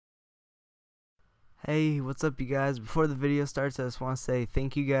Hey, what's up you guys? Before the video starts, I just want to say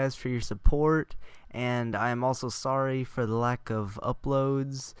thank you guys for your support, and I am also sorry for the lack of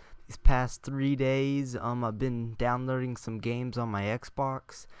uploads these past 3 days. I've been downloading some games on my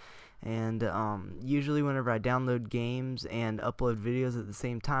Xbox, and usually whenever I download games and upload videos at the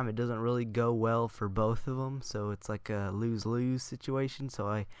same time, it doesn't really go well for both of them, so it's like a lose-lose situation. So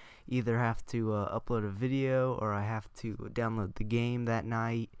I either have to upload a video or I have to download the game that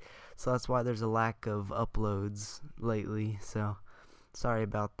night. So that's why there's a lack of uploads lately, so sorry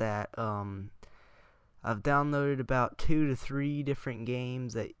about that. I've downloaded about 2 to 3 different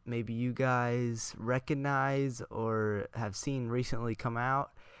games that maybe you guys recognize or have seen recently come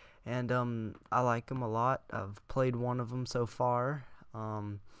out, and I like them a lot. I've played one of them so far.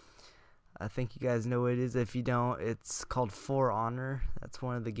 I think you guys know what it is. If you don't, it's called For Honor. That's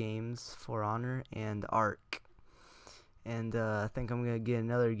one of the games, For Honor and Ark. And I think I'm going to get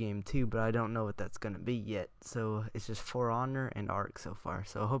another game too, but I don't know what that's going to be yet. So it's just For Honor and Ark so far.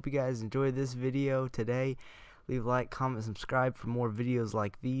 So I hope you guys enjoyed this video today. Leave a like, comment, subscribe for more videos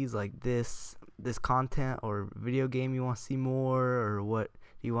like these, like this content, or video game you want to see more, or what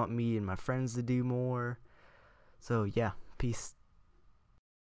do you want me and my friends to do more. So yeah, peace.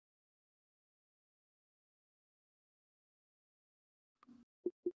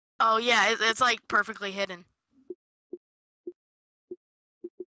 Oh yeah, it's like perfectly hidden.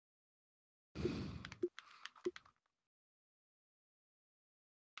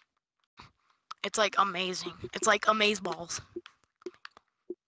 It's like amazing. It's like amazeballs.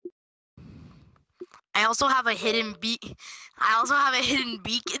 I also have a hidden beacon so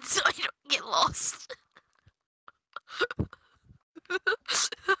I don't get lost.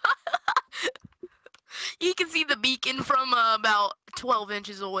 You can see the beacon from about 12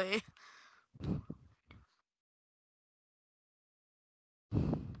 inches away.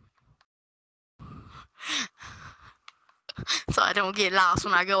 So I don't get lost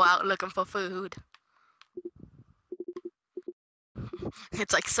when I go out looking for food.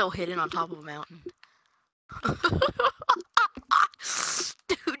 It's like so hidden on top of a mountain.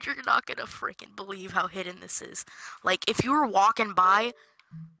 Dude, you're not gonna freaking believe how hidden this is. Like, if you were walking by,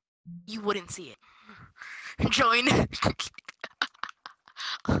 you wouldn't see it. Join.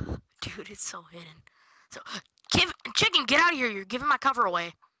 Dude, it's so hidden. So, Chicken, get out of here. You're giving my cover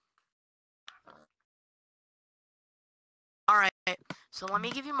away. Alright, so let me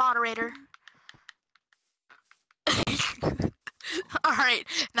give you moderator. Alright,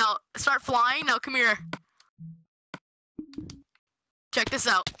 now start flying. Now come here. Check this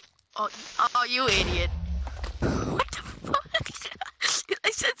out. Oh, you idiot. What the fuck?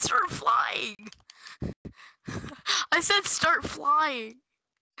 I said start flying. I said start flying.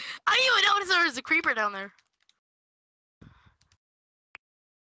 I didn't even notice there was a creeper down there.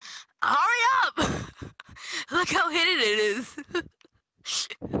 Hurry up! Look how hidden it is.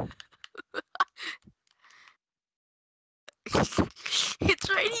 It's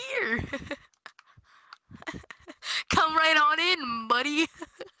right here. Come right on in, buddy.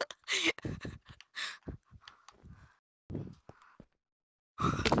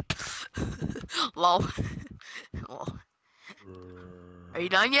 Lol. Lol. Are you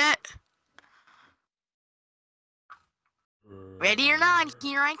done yet? Ready or not,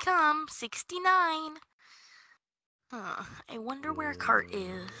 here I come. 69. Huh. I wonder where cart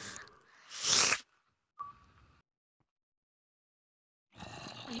is.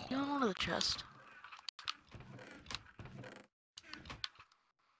 Are you doing one of the chest?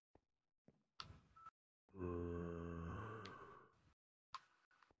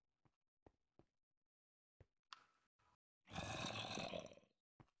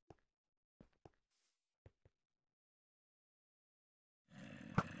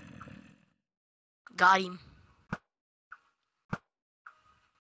 Got him.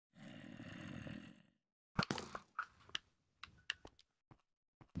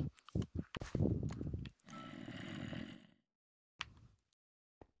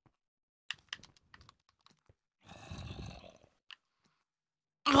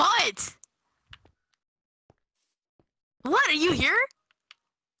 What? What? Are you here?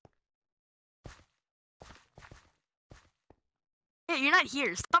 Yeah, you're not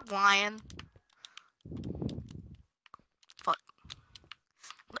here. Stop lying. Fuck.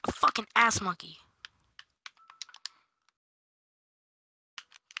 A fucking ass monkey.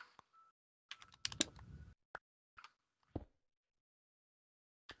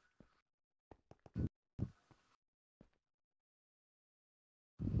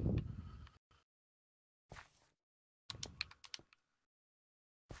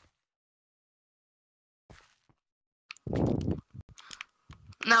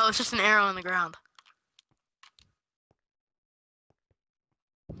 No, it's just an arrow in the ground.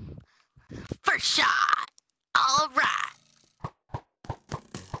 shot. All right.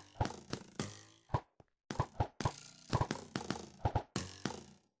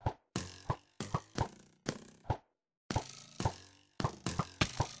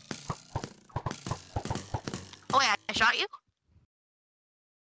 Oh wait, I shot you?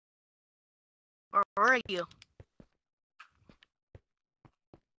 Or where are you?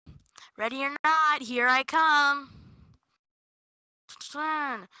 Ready or not, here I come.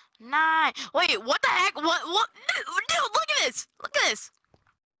 10, 9. Wait, what the heck? What? Dude, look at this. Look at this.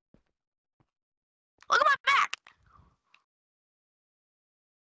 Look at my back.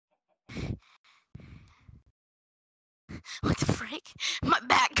 What the frick? My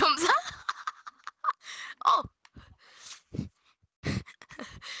back comes up. Oh.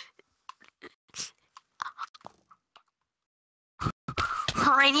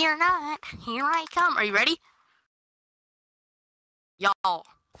 Ready or not, here I come. Are you ready? Y'all.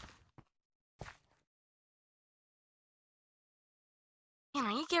 Man,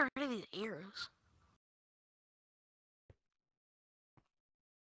 I need to get rid of these arrows.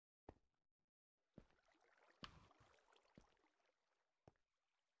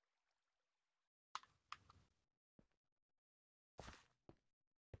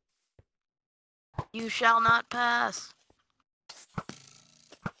 You shall not pass.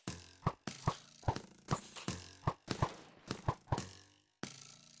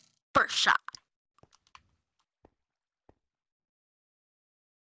 First shot.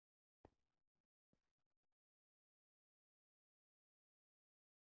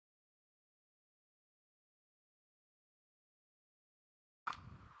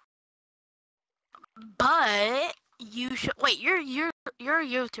 But you should wait. You're a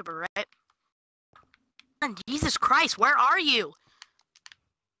YouTuber, right? And Jesus Christ, where are you?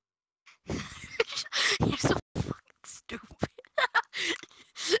 You're so fucking stupid.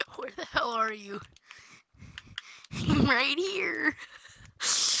 Where the hell are you? I'm right here.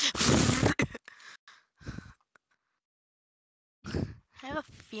 I have a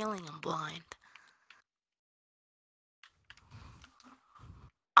feeling I'm blind.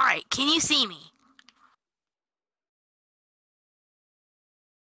 Alright, can you see me?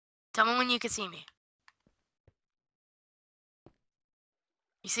 Tell me when you can see me.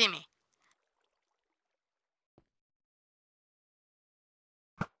 You see me?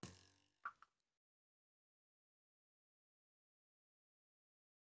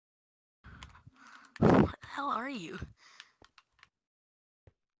 What the hell are you?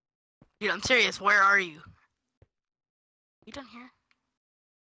 Dude, I'm serious. Where are you? You done here?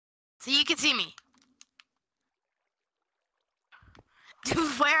 So you can see me.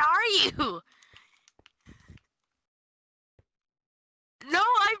 Dude, where are you? No,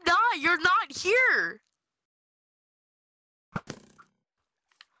 I'm not. You're not here.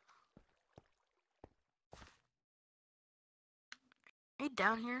 Are you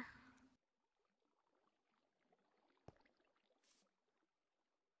down here?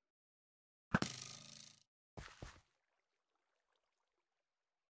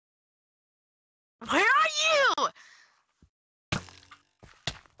 Where are you?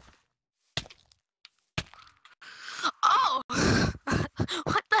 Oh!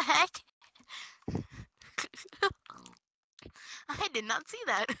 What the heck? I did not see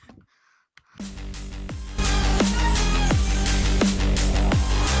that.